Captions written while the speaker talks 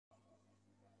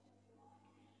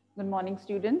Good morning,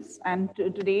 students. And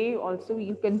today also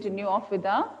we'll continue off with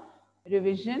our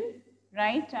revision,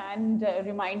 right? And a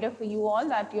reminder for you all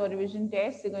that your revision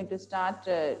tests are going to start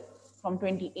from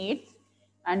 28th,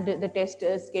 and the test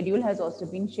schedule has also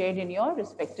been shared in your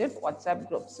respective WhatsApp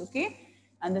groups, okay?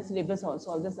 And the syllabus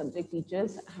also all the subject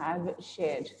teachers have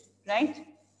shared, right?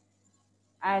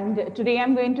 And today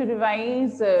I'm going to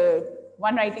revise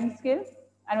one writing skill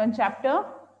and one chapter.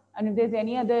 And if there's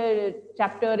any other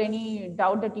chapter, any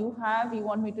doubt that you have, you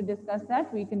want me to discuss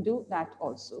that, we can do that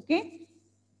also, okay?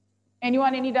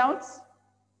 Anyone, any doubts?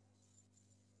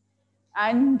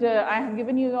 And I have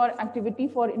given you your activity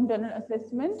for internal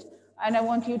assessment, and I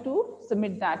want you to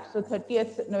submit that. So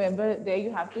 30th November, there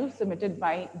you have to submit it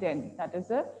by then. That is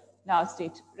the last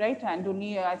date, right? And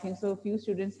only, I think so, a few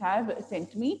students have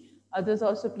sent me. Others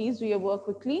also, please do your work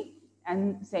quickly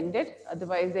and send it.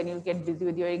 Otherwise, then you'll get busy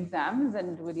with your exams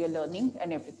and with your learning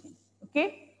and everything,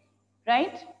 okay?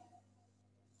 Right?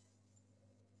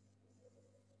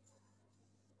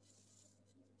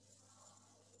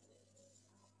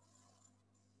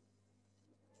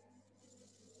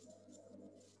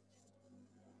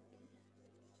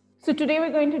 So today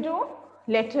we're going to do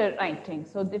letter writing.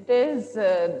 So this is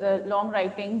the long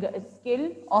writing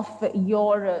skill of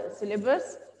your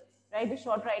syllabus, right? The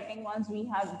short writing ones we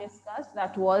have discussed,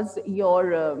 that was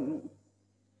your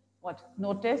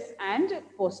notice and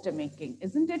poster making,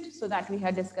 isn't it? So that we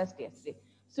had discussed yesterday.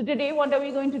 So today what are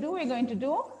we going to do? We're going to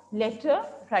do letter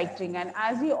writing. And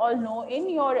as you all know, in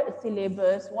your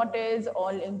syllabus, what is all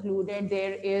included?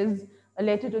 There is a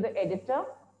letter to the editor,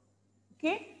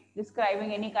 okay,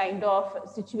 describing any kind of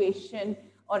situation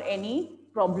or any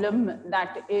problem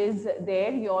that is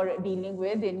there you're dealing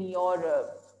with in your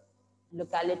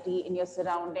locality, in your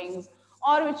surroundings,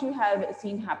 or which you have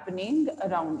seen happening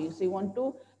around you. So you want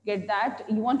to get that,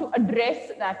 you want to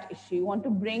address that issue, you want to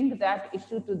bring that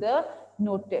issue to the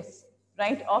notice,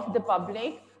 right, of the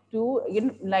public, to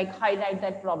like highlight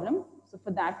that problem. So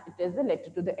for that, it is a letter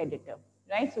to the editor,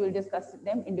 right? So we'll discuss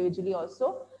them individually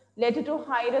also. Letter to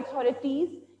higher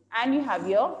authorities, and you have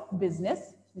your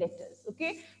business letters,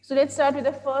 okay? So let's start with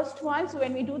the first one. So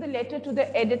when we do the letter to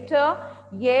the editor,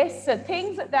 yes,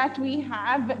 things that we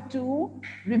have to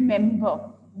remember.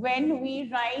 When we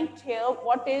write here,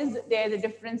 what is there the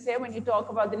difference here when you talk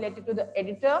about the letter to the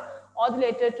editor or the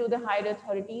letter to the higher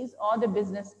authorities or the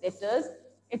business letters?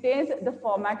 It is, the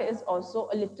format is also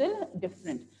a little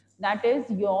different. That is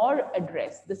your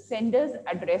address, the sender's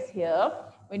address here.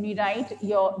 When we write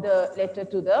the letter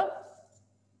to the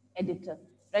editor,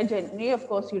 right? Generally, of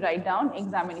course, you write down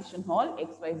examination hall,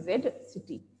 XYZ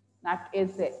city. That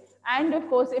is it. And of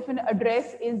course, if an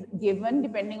address is given,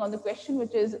 depending on the question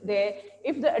which is there,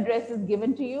 if the address is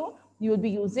given to you, you will be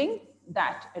using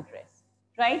that address,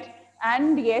 right?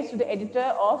 And yes, to the editor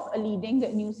of a leading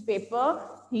newspaper,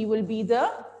 he will be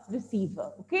the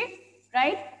receiver, okay?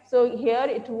 Right? So here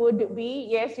it would be,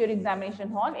 yes, your examination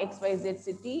hall, XYZ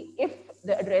city, if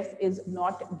the address is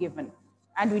not given.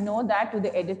 And we know that to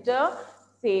the editor,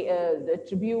 say the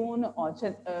Tribune or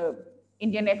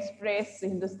Indian Express,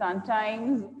 Hindustan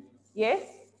Times, yes,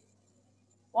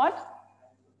 what?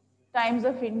 Times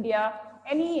of India,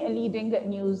 any leading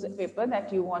newspaper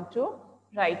that you want to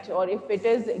write, or if it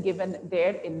is given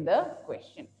there in the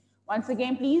question. Once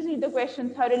again, please read the question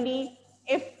thoroughly.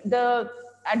 If the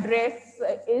address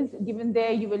is given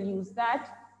there, you will use that.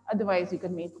 Otherwise, you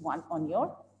can make one on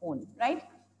your own, right?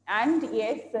 And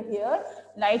yes, here,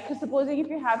 like supposing if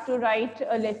you have to write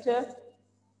a letter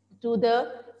to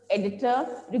the editor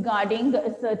regarding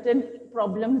certain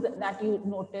problems that you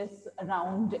notice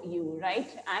around you, right?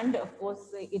 And of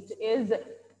course, it is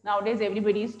nowadays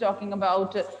everybody is talking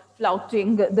about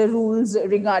flouting the rules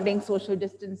regarding social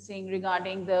distancing,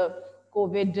 regarding the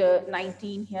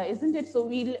COVID-19 here, isn't it? So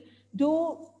we'll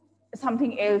do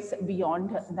something else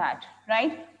beyond that,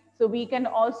 right? So we can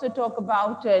also talk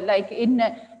about like in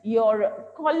your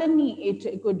colony,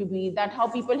 it could be that how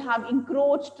people have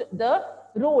encroached the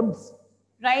roads,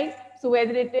 right? So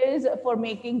whether it is for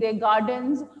making their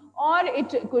gardens, or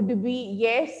it could be,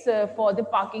 yes, for the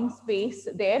parking space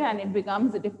there, and it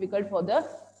becomes difficult for the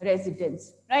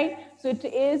residents, right? So it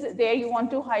is there, you want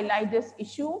to highlight this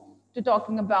issue to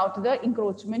talking about the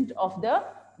encroachment of the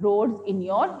roads in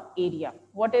your area.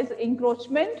 What is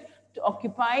encroachment? To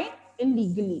occupy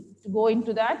illegally, to go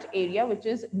into that area which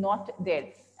is not there.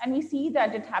 And we see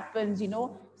that it happens,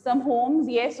 some homes,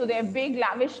 yes, so they're big,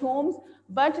 lavish homes,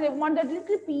 but they want that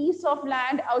little piece of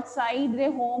land outside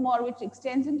their home or which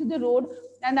extends into the road,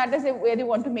 and that is where they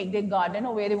want to make their garden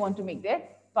or where they want to make their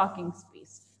parking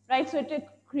space, right? So it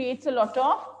creates a lot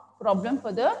of problem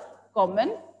for the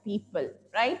common people,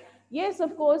 right? Yes,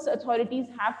 of course, authorities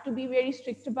have to be very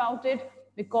strict about it,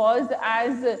 because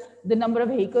as the number of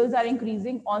vehicles are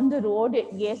increasing on the road,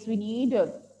 yes, we need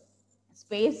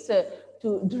space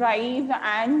to drive,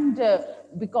 and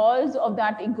because of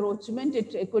that encroachment,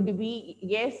 it could be,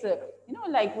 yes,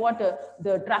 like what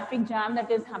the traffic jam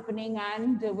that is happening,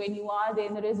 and when you are there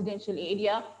in the residential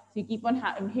area, so you keep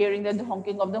on hearing the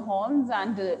honking of the horns,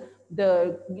 and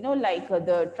the like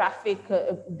the traffic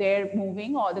there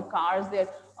moving, or the cars there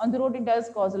on the road, it does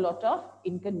cause a lot of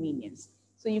inconvenience.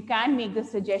 So you can make the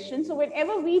suggestion. So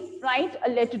whenever we write a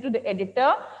letter to the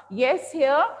editor, yes,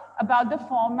 here about the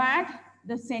format,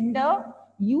 the sender,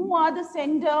 you are the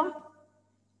sender,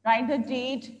 write the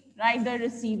date, write the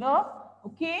receiver,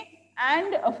 okay?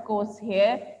 And of course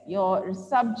here, your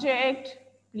subject,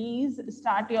 please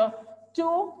start your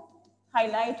to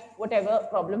highlight whatever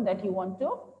problem that you want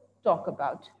to talk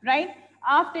about, right?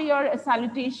 After your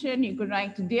salutation, you could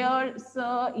write dear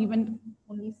sir, even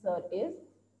only sir is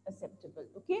acceptable,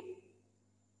 okay?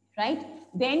 Right?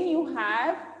 Then you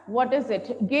have, what is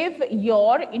it? Give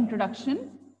your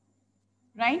introduction,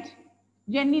 right?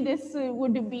 Generally, this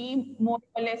would be more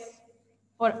or less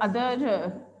for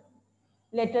other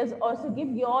letters also. Give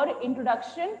your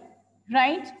introduction,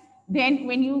 right? Then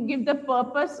when you give the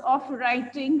purpose of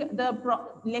writing the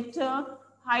letter,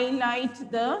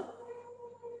 highlight the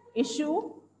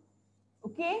issue,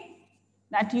 okay,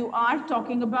 that you are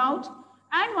talking about.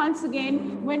 And once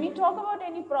again, when we talk about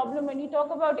any problem, when we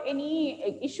talk about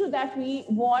any issue that we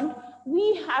want,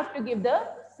 we have to give the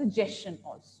suggestion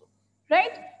also,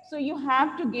 right? So you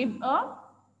have to give a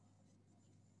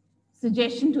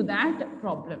suggestion to that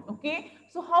problem, okay?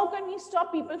 So how can we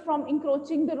stop people from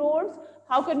encroaching the roads?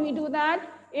 How can we do that?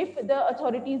 If the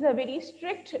authorities are very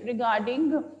strict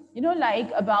regarding, like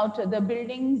about the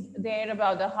buildings there,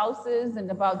 about the houses,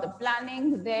 and about the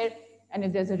planning there, and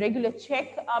if there's a regular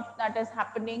check up that is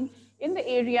happening in the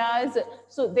areas,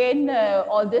 so then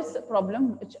all this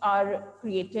problem which are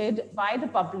created by the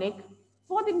public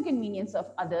for the inconvenience of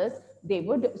others, they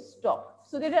would stop.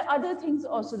 So there are other things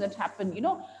also that happen,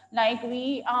 like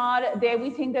we are there, we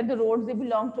think that the roads, they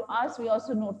belong to us. We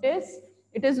also notice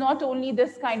it is not only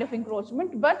this kind of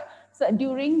encroachment, but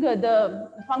during the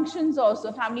functions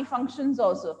also, family functions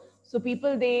also. So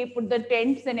people, they put the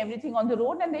tents and everything on the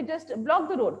road, and they just block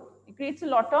the road. It creates a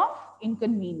lot of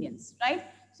inconvenience, right?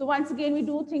 So once again, we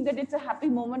do think that it's a happy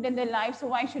moment in their life, so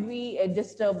why should we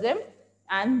disturb them?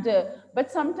 And but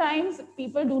sometimes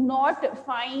people do not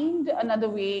find another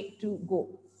way to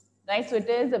go, right? So it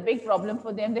is a big problem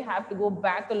for them. They have to go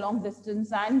back a long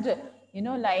distance and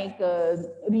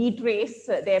retrace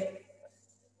their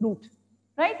route,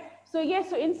 right? So yes,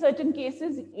 so in certain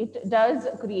cases it does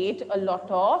create a lot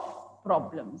of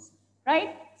problems,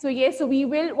 right? So yes, so we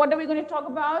will, what are we going to talk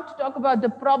about? Talk about the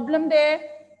problem there,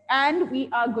 and we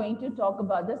are going to talk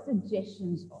about the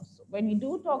suggestions also. When we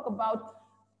do talk about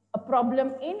a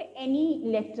problem in any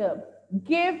letter,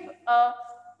 give a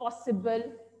possible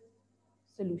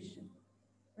solution,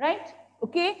 right?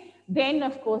 Okay, then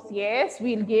of course, yes,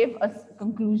 we'll give a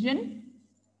conclusion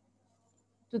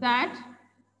to that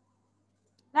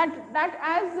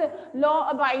as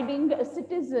law-abiding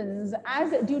citizens,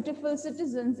 as dutiful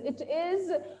citizens, it is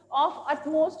of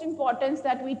utmost importance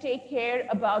that we take care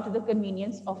about the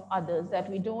convenience of others,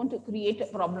 that we don't create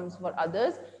problems for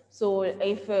others. So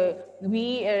if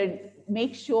we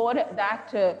make sure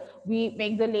that we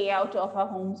make the layout of our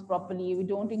homes properly, we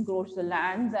don't encroach the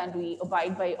lands, and we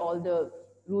abide by all the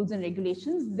rules and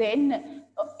regulations, then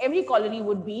every colony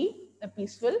would be a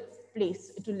peaceful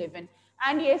place to live in.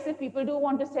 And yes, if people do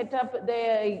want to set up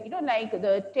the, like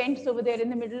the tents over there in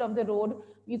the middle of the road,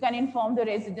 you can inform the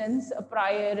residents a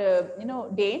prior,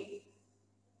 day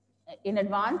in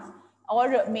advance,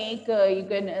 or make, you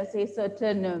can say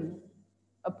certain,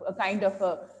 a kind of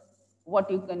a, what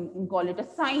you can call it, a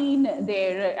sign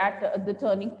there at the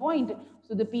turning point.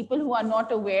 So the people who are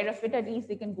not aware of it, at least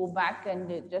they can go back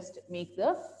and just make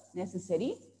the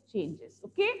necessary changes,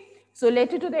 okay? So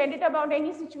letter to the editor about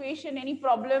any situation, any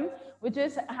problem which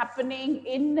is happening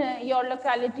in your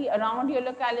locality, around your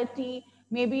locality,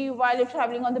 maybe while you're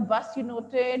traveling on the bus you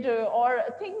noted, or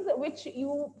things which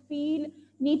you feel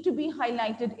need to be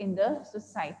highlighted in the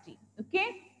society,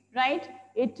 okay? Right?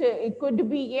 It could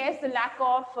be, yes, the lack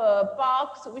of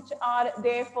parks which are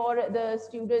there for the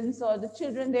students or the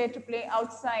children there to play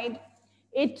outside.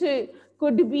 It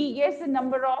could be, yes, the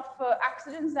number of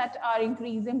accidents that are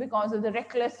increasing because of the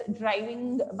reckless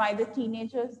driving by the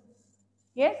teenagers.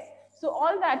 Yes, so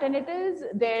all that, and it is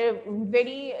there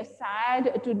very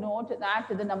sad to note that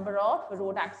the number of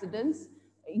road accidents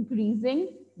increasing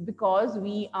because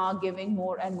we are giving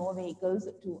more and more vehicles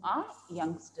to our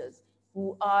youngsters.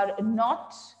 who are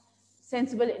not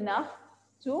sensible enough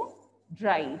to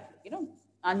drive,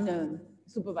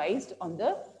 unsupervised on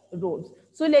the roads.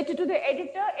 So letter to the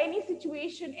editor, any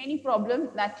situation, any problem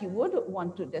that you would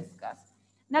want to discuss.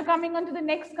 Now coming on to the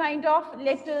next kind of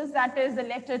letters, that is the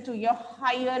letter to your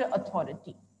higher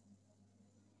authority.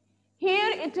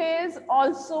 Here it is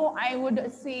also, I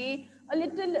would say, a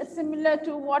little similar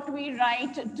to what we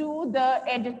write to the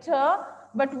editor,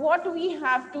 but what we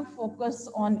have to focus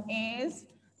on is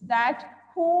that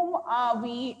whom are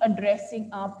we addressing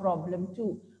our problem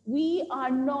to? We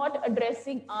are not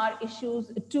addressing our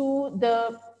issues to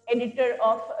the editor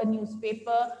of a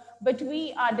newspaper, but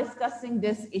we are discussing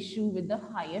this issue with the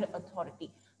higher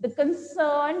authority, the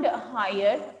concerned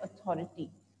higher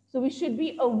authority. So we should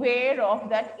be aware of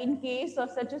that in case of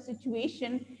such a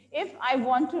situation. If I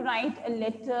want to write a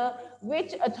letter,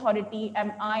 which authority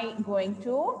am I going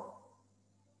to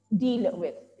deal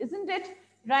with? Isn't it?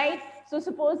 Right? So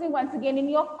supposing once again in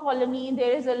your colony,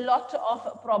 there is a lot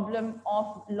of problem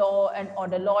of law and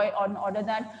order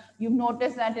that you've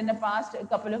noticed that in the past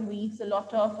couple of weeks, a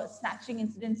lot of snatching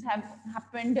incidents have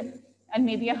happened, and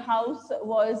maybe a house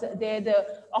was there,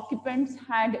 the occupants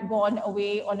had gone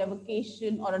away on a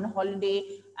vacation or on a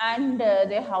holiday, and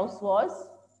their house was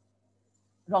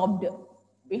robbed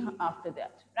after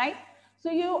that, right? So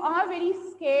you are very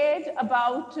scared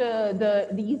about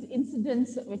these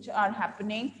incidents which are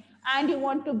happening, and you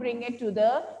want to bring it to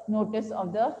the notice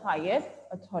of the higher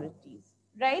authorities,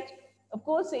 right? Of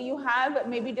course, you have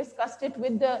maybe discussed it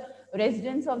with the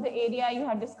residents of the area, you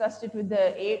have discussed it with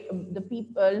the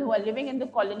people who are living in the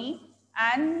colony,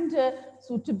 and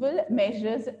suitable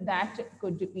measures that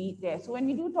could be there. So when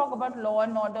we do talk about law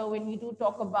and order, when we do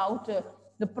talk about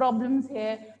the problems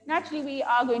here, naturally we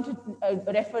are going to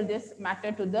refer this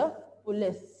matter to the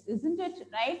police, isn't it,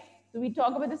 right? So we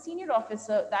talk about the senior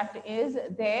officer that is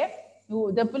there,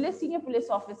 the senior police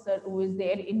officer who is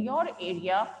there in your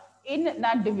area, in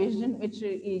that division which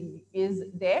is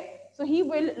there. So he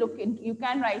will look into, you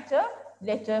can write a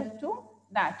letter to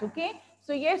that, okay?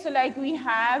 So yes, so like we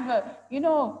have,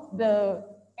 the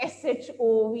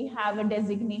SHO, we have a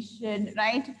designation,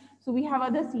 right? So we have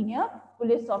other senior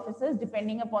police officers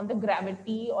depending upon the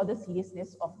gravity or the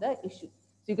seriousness of the issue.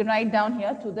 So you can write down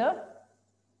here to the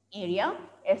area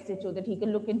SHO that he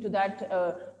can look into that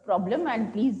problem,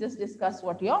 and please just discuss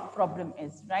what your problem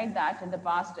is, right? That in the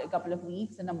past couple of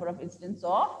weeks, a number of incidents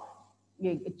of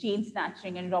chain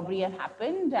snatching and robbery have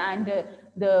happened, and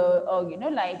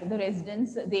like the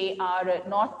residents, they are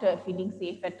not feeling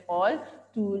safe at all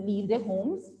to leave their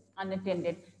homes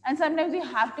unattended. And sometimes you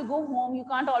have to go home, you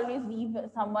can't always leave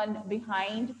someone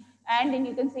behind. And then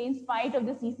you can say, in spite of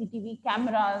the CCTV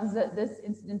cameras, this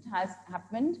incident has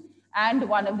happened, and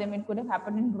one of them, it could have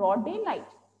happened in broad daylight.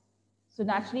 So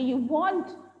naturally you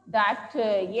want that,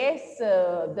 yes,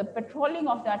 the patrolling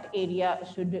of that area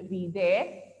should be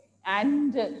there,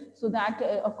 and so that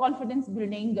a confidence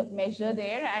building measure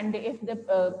there, and if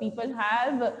the people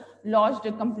have lodged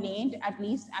a complaint, at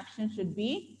least action should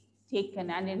be taken.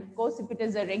 And of course, if it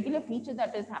is a regular feature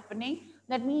that is happening,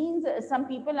 that means some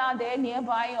people are there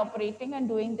nearby operating and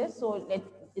doing this, so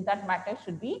that matter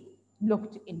should be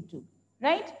looked into,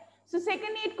 right? So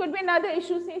secondly, it could be another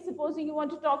issue, say supposing you want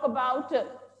to talk about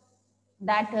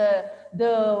that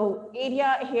the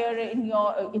area here in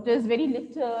your, it is very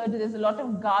littered, there's a lot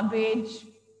of garbage,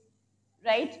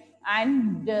 right?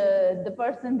 And the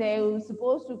person there who's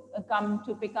supposed to come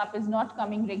to pick up is not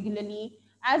coming regularly.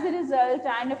 As a result,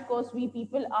 and of course, we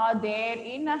people are there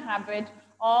in a habit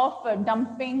of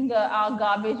dumping our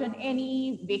garbage on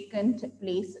any vacant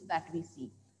place that we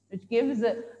see, which gives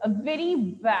a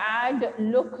very bad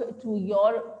look to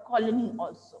your colony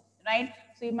also, right?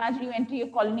 So imagine you enter your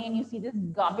colony and you see this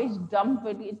garbage dump,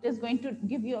 it is going to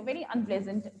give you a very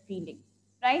unpleasant feeling,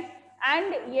 right?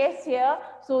 And yes, here,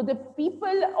 so the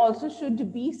people also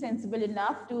should be sensible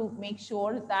enough to make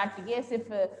sure that, yes, if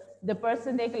the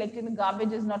person they're collecting the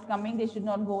garbage is not coming, they should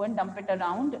not go and dump it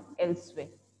around elsewhere.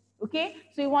 Okay,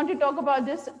 so you want to talk about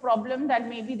this problem that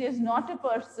maybe there's not a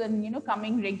person,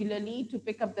 coming regularly to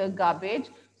pick up the garbage.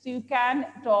 So you can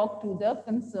talk to the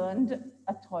concerned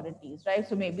authorities, right?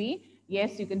 So maybe,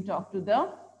 yes, you can talk to the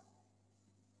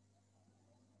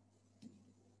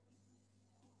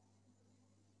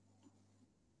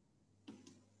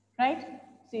right?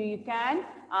 So you can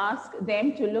ask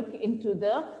them to look into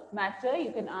the matter.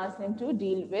 You can ask them to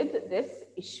deal with this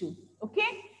issue,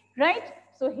 okay? Right?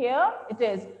 So here it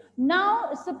is.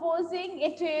 Now, supposing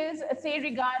it is, say,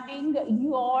 regarding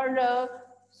your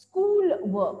school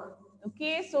work,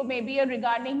 okay? So maybe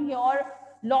regarding your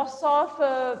loss of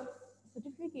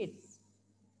certificates.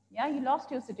 Yeah, you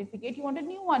lost your certificate, you want a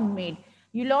new one made.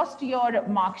 You lost your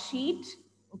mark sheet,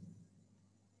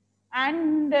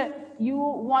 and you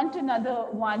want another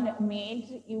one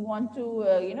made. You want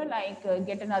to,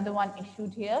 get another one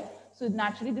issued here. So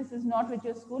naturally, this is not what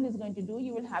your school is going to do.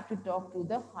 You will have to talk to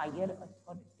the higher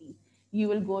authorities. You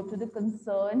will go to the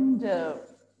concerned, the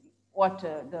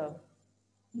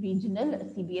regional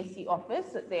CBSE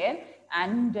office there,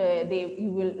 and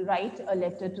you will write a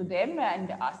letter to them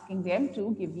and asking them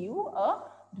to give you a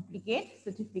duplicate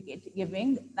certificate,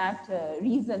 giving that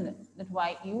reason that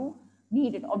why you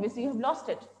need it. Obviously, you have lost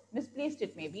it, misplaced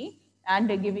it maybe, and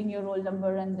giving your roll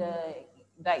number and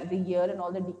the year and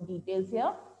all the details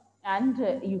here, and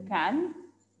you can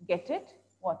get it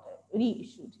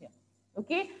reissued here.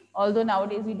 Okay, although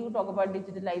nowadays we do talk about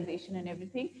digitalization and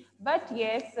everything, but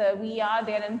yes, we are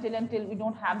there until we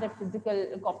don't have that physical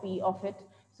copy of it,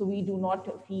 so we do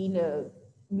not feel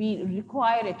we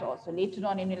require it. Also later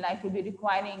on in your life you'll be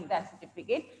requiring that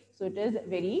certificate, so it is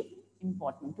very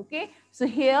important. Okay, so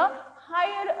here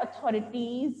higher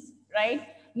authorities, right?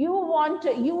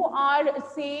 You are,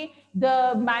 say,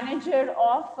 the manager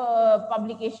of a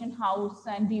publication house,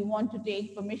 and you want to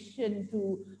take permission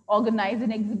to organize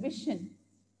an exhibition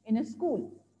in a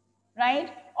school,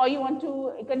 right? Or you want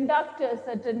to conduct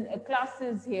certain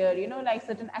classes here, like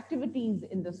certain activities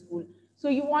in the school. So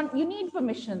you need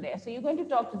permission there. So you're going to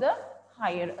talk to the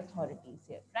higher authorities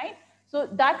here, right? So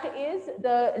that is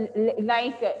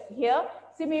here.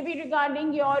 So maybe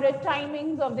regarding your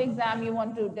timings of the exam, you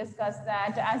want to discuss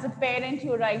that. As a parent,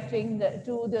 you're writing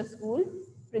to the school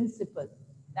principal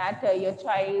that your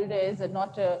child is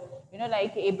not,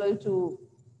 able to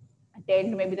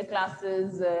attend maybe the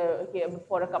classes here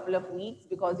for a couple of weeks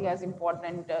because he has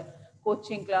important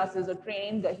coaching classes or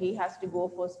training that he has to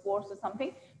go for sports or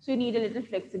something. So you need a little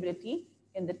flexibility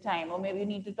in the time, or maybe you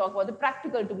need to talk about the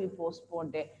practical to be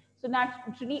postponed there. So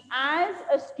naturally, as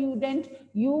a student,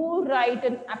 you write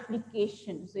an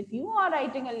application. So if you are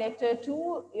writing a letter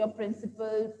to your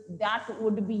principal, that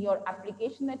would be your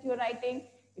application that you're writing.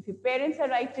 If your parents are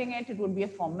writing it, it would be a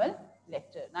formal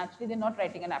letter. Naturally, they're not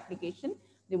writing an application.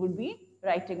 They would be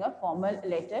writing a formal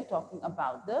letter talking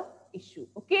about the issue.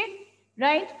 Okay,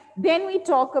 right? Then we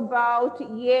talk about,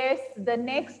 yes, the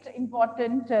next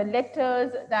important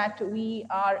letters that we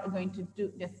are going to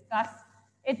discuss.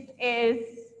 It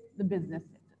is the business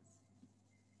letters.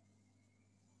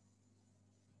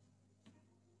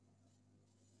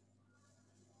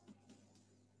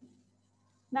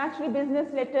 Naturally,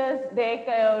 business letters,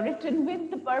 they're written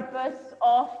with the purpose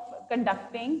of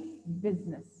conducting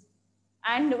business.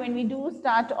 And when we do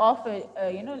start off,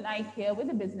 like here with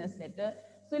a business letter,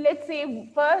 so let's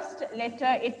say first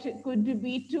letter, it could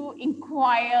be to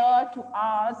inquire, to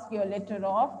ask, your letter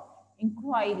of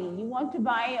inquiry. You want to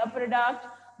buy a product,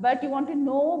 but you want to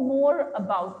know more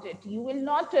about it. You will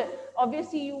not,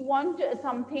 obviously you want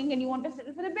something and you want to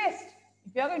settle for the best.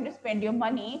 If you are going to spend your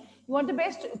money, you want the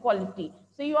best quality.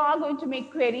 So you are going to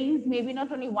make queries, maybe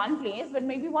not only one place, but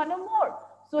maybe one or more.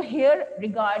 So here,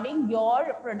 regarding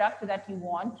your product that you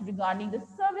want, regarding the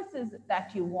services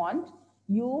that you want,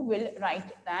 you will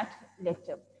write that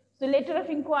letter. So letter of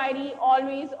inquiry,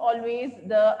 always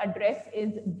the address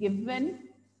is given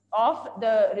of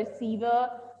the receiver.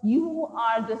 You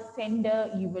are the sender,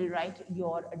 you will write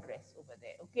your address over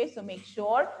there. Okay, so make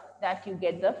sure that you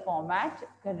get the format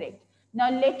correct. Now,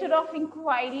 letter of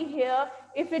inquiry here,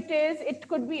 if it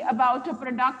could be about a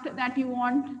product that you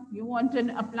want an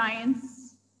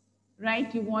appliance,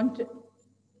 right? You want,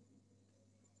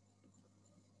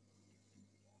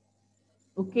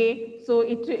 okay, so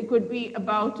it could be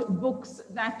about books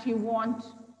that you want,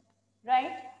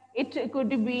 right? It could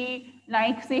be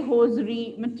like, say,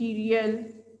 hosiery material.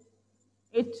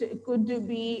 It could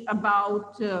be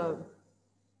about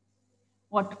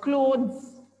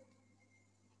clothes.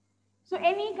 So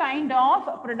any kind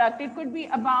of product. It could be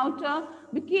about a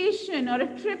vacation or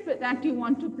a trip that you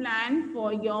want to plan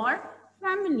for your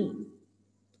family,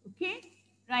 okay,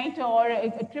 right? Or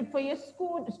a trip for your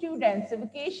school students, a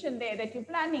vacation there that you're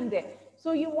planning there.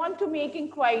 So you want to make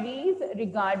inquiries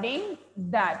regarding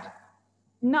that.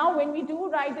 Now, when we do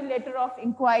write a letter of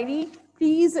inquiry,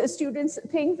 please, students,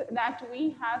 think that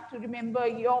we have to remember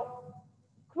your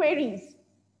queries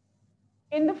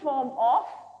in the form of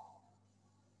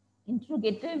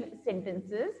interrogative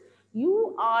sentences.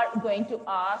 You are going to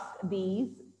ask these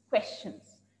questions,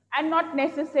 and not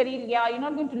necessarily, you're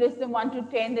not going to list them 1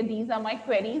 to 10 that these are my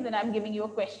queries and I'm giving you a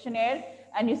questionnaire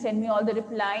and you send me all the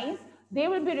replies. They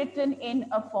will be written in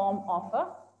a form of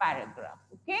a paragraph.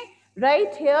 Okay,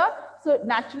 right here. So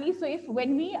naturally, so if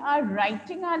when we are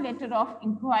writing our letter of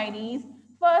inquiries,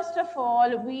 first of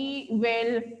all, we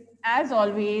will as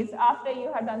always, after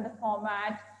you have done the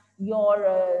format,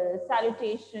 your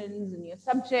salutations and your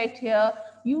subject here,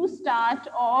 you start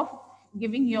off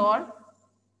giving your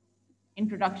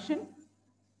introduction.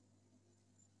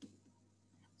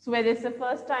 So whether it's the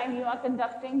first time you are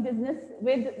conducting business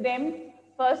with them,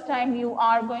 first time you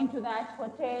are going to that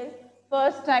hotel,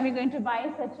 first time you're going to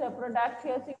buy such a product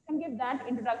here, so you can give that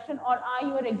introduction, or are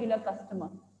you a regular customer?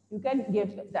 You can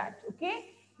give that,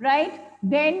 okay? Right?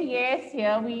 Then yes,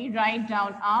 here we write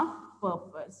down our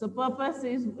purpose. So purpose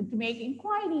is to make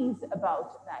inquiries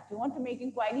about that. You want to make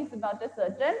inquiries about a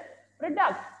certain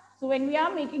product. So when we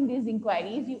are making these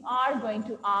inquiries, you are going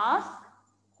to ask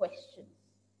questions.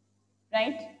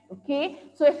 Right? Okay.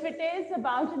 So if it is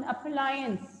about an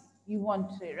appliance you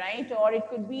want to, right? Or it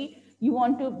could be you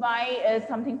want to buy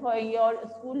something for your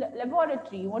school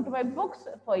laboratory. You want to buy books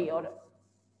for your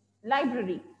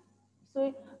library.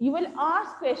 So you will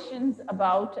ask questions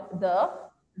about the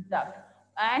product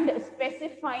and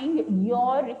specifying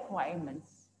your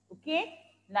requirements. Okay.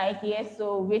 Like, yes,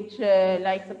 so which,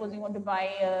 like suppose you want to buy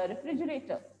a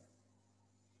refrigerator.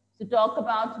 So talk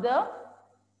about the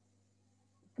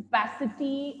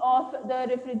capacity of the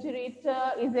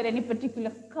refrigerator. Is there any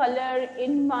particular color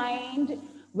in mind,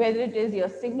 whether it is your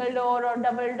single door or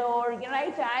double door,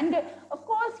 right? And of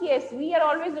course, yes, we are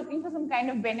always looking for some kind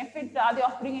of benefit. Are they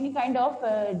offering any kind of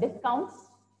discounts,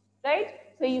 right?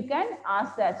 So you can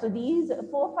ask that. So these 4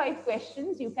 or 5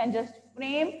 questions you can just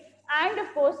frame. And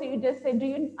of course, you just say,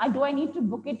 do I need to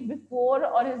book it before,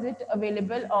 or is it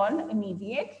available on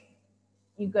immediate?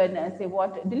 You can say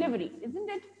what delivery, isn't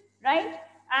it? Right?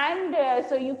 And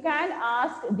so you can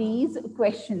ask these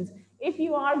questions. If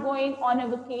you are going on a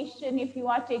vacation, if you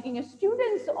are taking a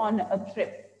students on a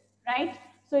trip, right?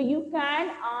 So you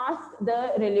can ask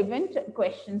the relevant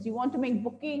questions. You want to make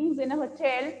bookings in a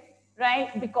hotel,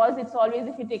 right? Because it's always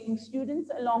if you're taking students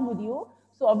along with you.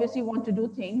 So obviously you want to do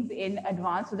things in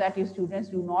advance so that your students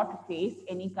do not face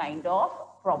any kind of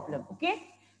problem, okay?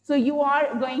 So you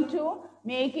are going to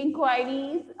make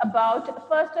inquiries about,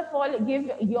 first of all, give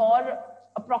your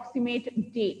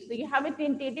approximate date. So you have a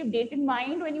tentative date in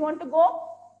mind when you want to go,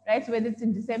 right? So whether it's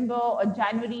in December or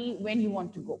January, when you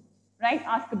want to go, right?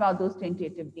 Ask about those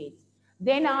tentative dates.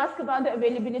 Then ask about the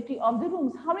availability of the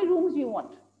rooms. How many rooms do you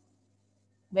want?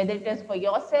 Whether it is for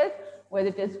yourself, whether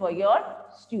it is for your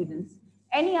students.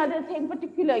 Any other thing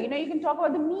particular, you can talk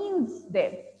about the meals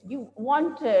there. You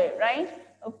want, right?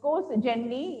 Of course,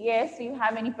 generally, yes, you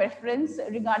have any preference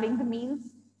regarding the meals?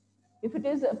 If it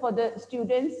is for the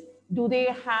students, do they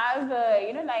have,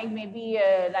 like maybe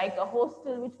like a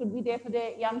hostel which could be there for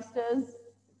the youngsters,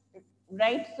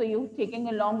 right? So you're taking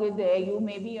along with you,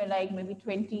 maybe like maybe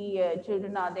 20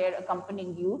 children are there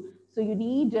accompanying you. So you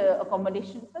need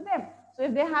accommodation for them. So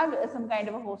if they have some kind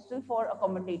of a hostel for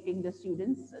accommodating the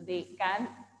students, they can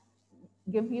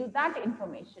give you that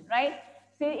information, right?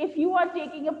 Say if you are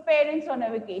taking your parents on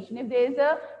a vacation, if there is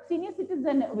a senior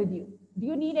citizen with you, do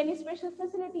you need any special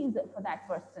facilities for that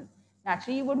person?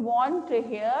 Naturally, you would want to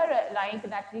hear, like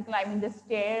naturally climbing the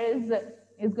stairs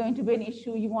is going to be an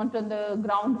issue. You want on the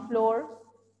ground floor,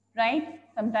 right?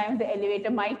 Sometimes the elevator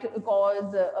might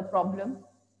cause a problem,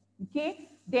 okay?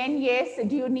 Then yes,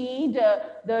 do you need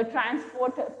the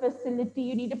transport facility?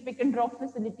 You need a pick and drop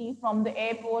facility from the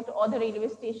airport or the railway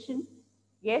station.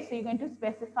 Yes, so you're going to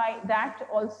specify that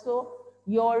also.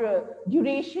 Your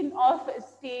duration of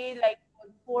stay, like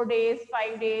 4 days,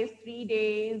 5 days, 3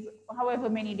 days, however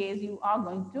many days you are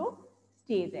going to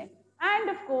stay there. And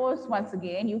of course, once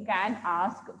again, you can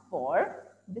ask for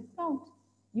discount.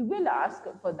 You will ask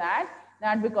for that,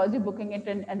 not because you're booking it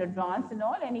in advance and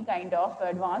all, any kind of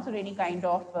advance or any kind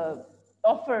of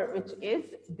offer which is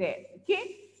there,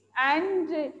 okay?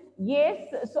 And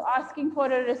yes, so asking for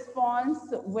a response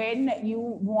when you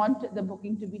want the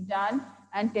booking to be done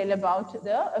and tell about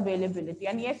the availability.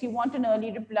 And yes, you want an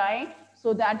early reply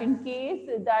so that in case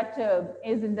that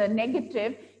is in the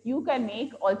negative, you can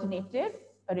make alternative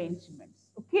arrangements,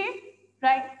 okay?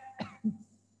 Right?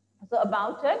 So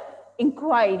about an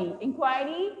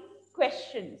inquiry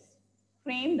questions,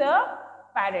 frame the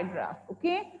paragraph,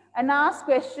 okay? And ask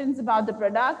questions about the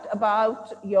product,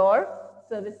 about your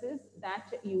services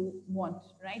that you want,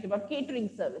 right? About catering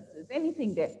services,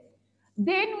 anything there.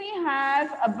 Then we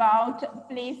have about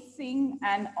placing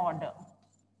an order,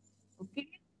 okay?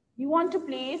 You want to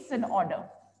place an order.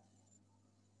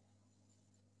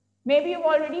 Maybe you've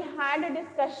already had a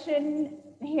discussion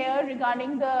here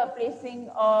regarding the placing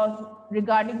of,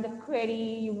 regarding the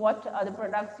query, what are the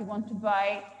products you want to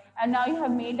buy. And now you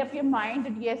have made up your mind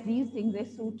that yes, these things, they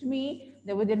suit me,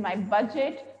 they're within my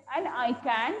budget, and I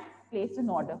can place an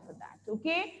order for that,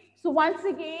 okay? So once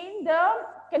again, the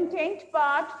content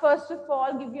part, first of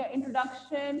all, give your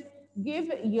introduction,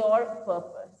 give your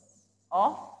purpose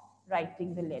of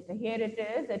writing the letter. Here it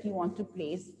is that you want to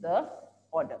place the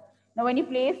order. Now, when you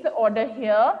place the order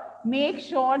here, make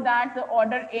sure that the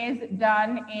order is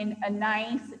done in a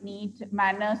nice, neat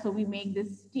manner. So we make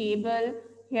this table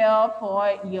here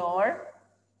for your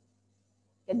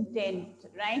content,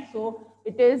 right? So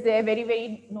it is there very,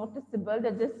 very noticeable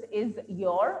that this is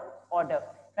your order,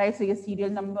 right? So your serial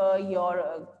number,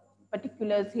 your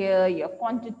particulars here, your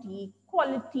quantity,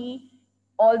 quality,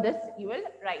 all this you will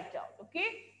write out, okay?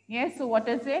 Yes, so what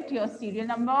is it? Your serial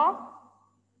number,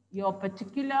 your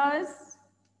particulars,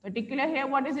 particular here,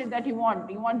 what is it that you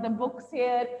want? You want the books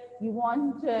here, you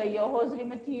want your hosiery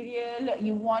material,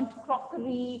 you want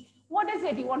crockery, what is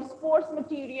it? You want sports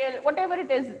material, whatever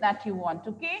it is that you want,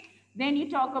 okay? Then you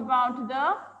talk about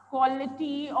the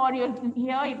quality, or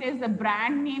here it is the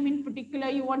brand name in particular,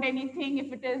 you want anything,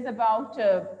 if it is about,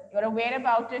 you're aware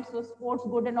about it, so sports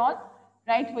good and all,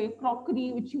 right, for your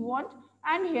crockery which you want,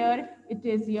 and here it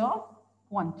is your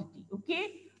quantity,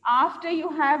 okay? After you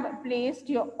have placed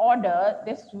your order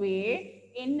this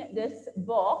way in this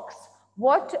box,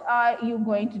 what are you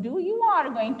going to do? You are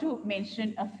going to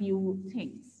mention a few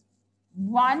things.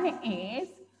 One is,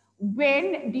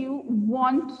 when do you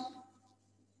want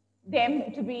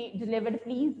them to be delivered?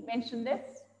 Please mention this,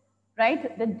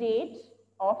 right? The date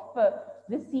of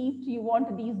receipt, you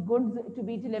want these goods to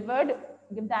be delivered,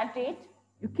 give that date,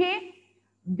 okay?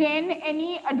 Then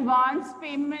any advance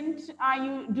payment are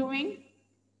you doing?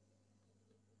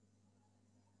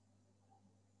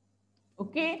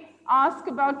 Okay, ask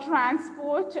about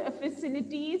transport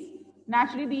facilities.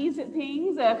 Naturally, these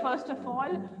things, first of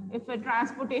all, if a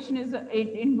transportation is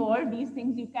involved, these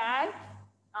things you can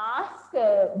ask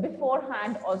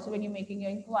beforehand also when you're making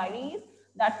your inquiries,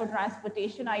 that for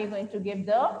transportation, are you going to give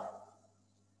the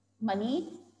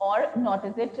money or not?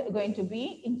 Is it going to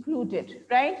be included,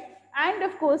 right? And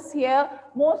of course, here,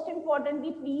 most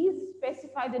importantly, please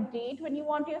specify the date when you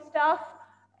want your stuff,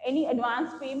 any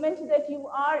advance payment that you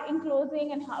are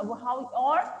enclosing, and how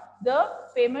or the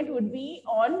payment would be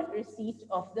on receipt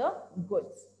of the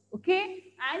goods, okay?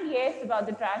 And yes, about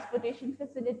the transportation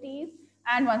facilities,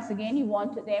 and once again, you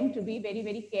want them to be very,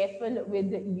 very careful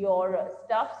with your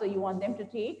stuff, so you want them to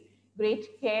take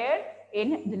great care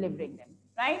in delivering them,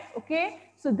 right? Okay,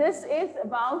 so this is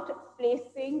about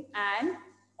placing an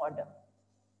order.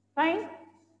 Fine?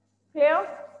 Clear?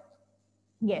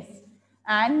 Yes.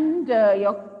 And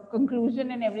your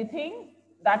conclusion and everything,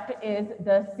 that is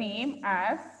the same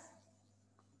as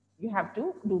you have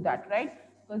to do that, right?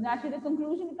 Because naturally the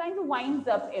conclusion kind of winds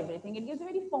up everything. It gives a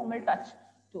very formal touch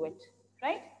to it,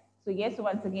 right? So yes,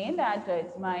 once again, that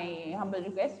it's my humble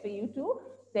request for you to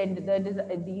send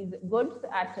these goods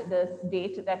at the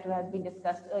date that has been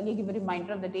discussed earlier. Give a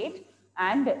reminder of the date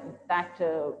and that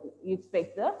you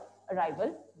expect the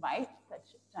arrival by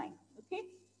such time, okay?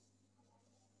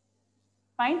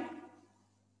 Fine.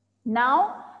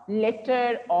 Now,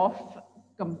 letter of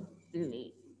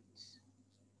complaint.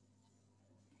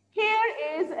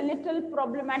 Here is a little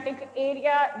problematic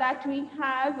area that we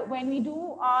have when we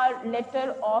do our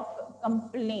letter of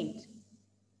complaint.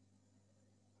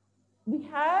 We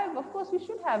have, of course, we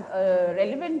should have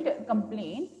relevant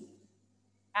complaints,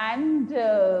 and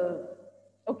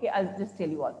okay, I'll just tell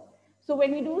you all. So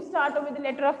when we do start with the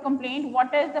letter of complaint,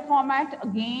 what is the format?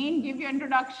 Again, give your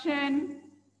introduction,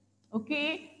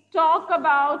 okay? Talk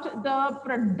about the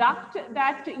product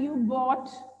that you bought,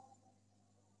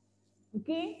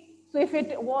 okay? So if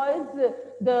it was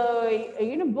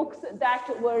the books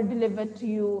that were delivered to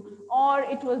you, or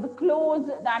it was the clothes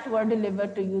that were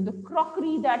delivered to you, the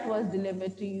crockery that was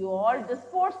delivered to you, or the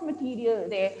sports material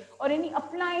there, or any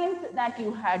appliance that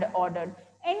you had ordered,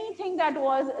 anything that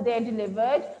was there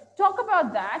delivered, talk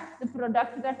about that, the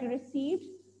product that you received,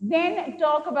 then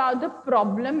talk about the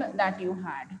problem that you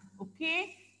had,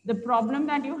 okay? The problem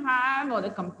that you have or the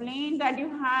complaint that you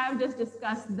have, just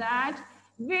discuss that.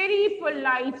 Very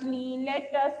politely,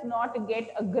 let us not get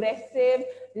aggressive.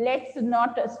 Let's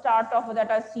not start off with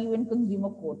that, I'll see you in consumer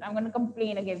court. I'm going to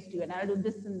complain against you and I'll do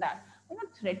this and that. We're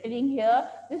not threatening here.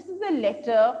 This is a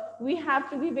letter. We have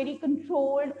to be very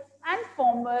controlled and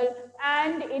formal,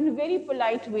 and in a very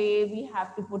polite way, we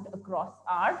have to put across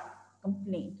our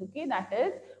complaint. Okay, that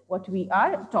is what we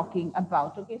are talking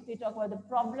about. Okay, so you talk about the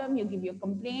problem, you give your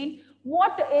complaint.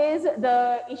 What is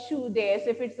the issue there?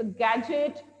 So if it's a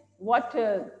gadget, what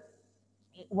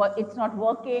it's not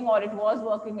working, or it was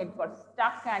working, it got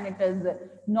stuck and it is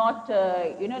not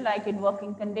like in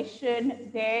working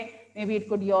condition there. Maybe it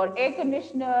could be your air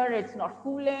conditioner, it's not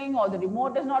cooling, or the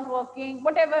remote is not working,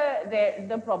 whatever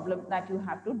the problem that you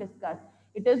have to discuss.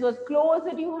 It is those clothes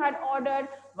that you had ordered,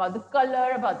 about the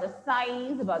color, about the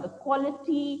size, about the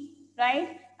quality,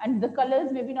 right? And the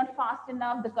colors maybe not fast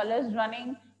enough, the colors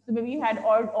running. So maybe you had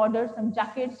ordered some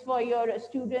jackets for your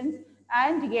students,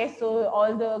 and yes, so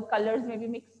all the colors may be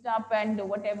mixed up, and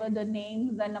whatever the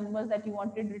names and numbers that you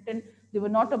wanted written, they were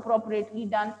not appropriately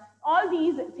done. All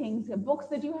these things, books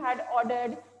that you had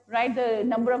ordered, right? The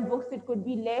number of books, it could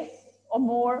be less or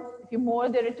more. If you're more,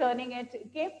 they're returning it,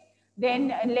 okay?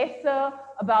 Then lesser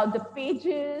about the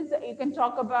pages you can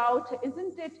talk about,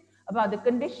 isn't it? About the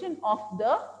condition of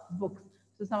the books.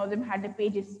 So some of them had the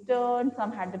pages turned,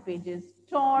 some had the pages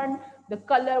torn. The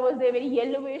color was there very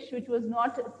yellowish, which was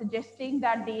not suggesting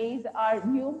that these are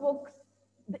new books.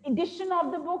 The edition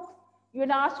of the books, you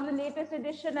had asked for the latest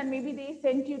edition and maybe they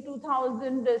sent you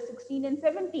 2016 and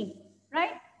 17,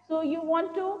 right? So you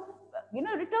want to,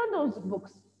 return those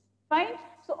books, fine?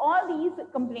 So all these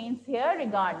complaints here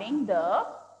regarding the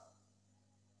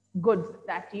goods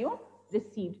that you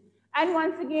received. And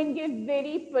once again, give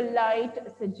very polite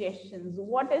suggestions.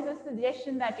 What is the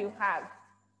suggestion that you have?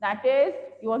 That is,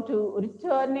 you want to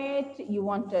return it, you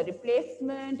want a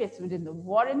replacement, it's within the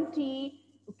warranty,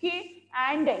 okay?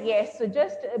 And yes, so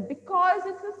just because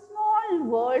it's a small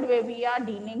world where we are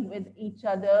dealing with each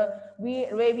other,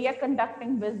 where we are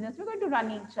conducting business, we're going to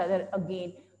run each other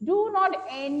again. Do not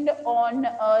end on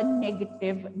a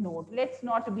negative note. Let's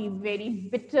not be very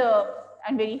bitter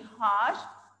and very harsh.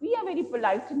 We are very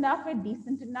polite enough and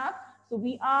decent enough. So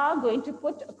we are going to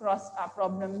put across our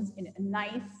problems in a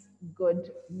nice, good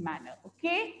manner.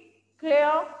 Okay?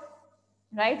 Clear?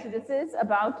 Right? So this is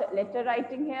about letter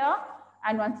writing here.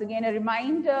 And once again, a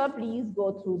reminder, please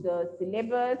go through the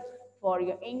syllabus for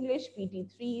your English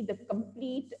PT3. The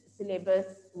complete syllabus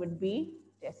would be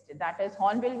tested. That is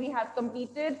Hornbill we have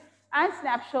completed, and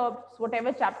snapshots,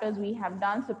 whatever chapters we have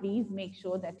done. So please make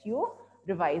sure that you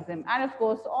revise them. And of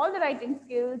course, all the writing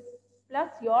skills plus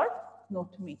your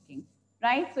note making,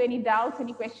 right? So any doubts,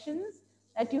 any questions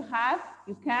that you have,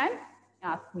 you can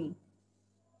ask me.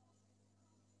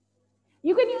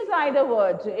 You can use either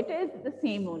word. It is the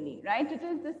same only, right? It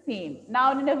is the same.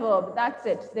 Noun and a verb, that's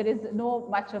it. There is no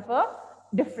much of a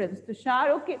difference. Tushar,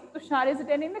 okay. Tushar is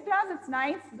attending the class. It's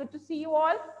nice. Good to see you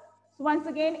all. So once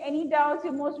again, any doubts,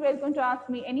 you're most welcome to ask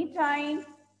me anytime.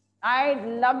 I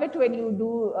love it when you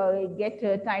do get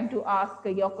time to ask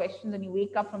your questions and you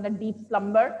wake up from the deep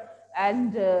slumber.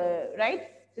 And right,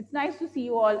 it's nice to see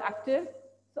you all active.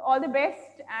 So all the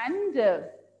best, and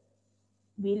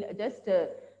we'll just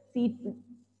see,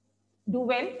 do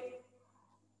well,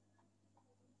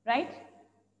 right?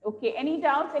 Okay, any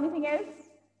doubts, anything else?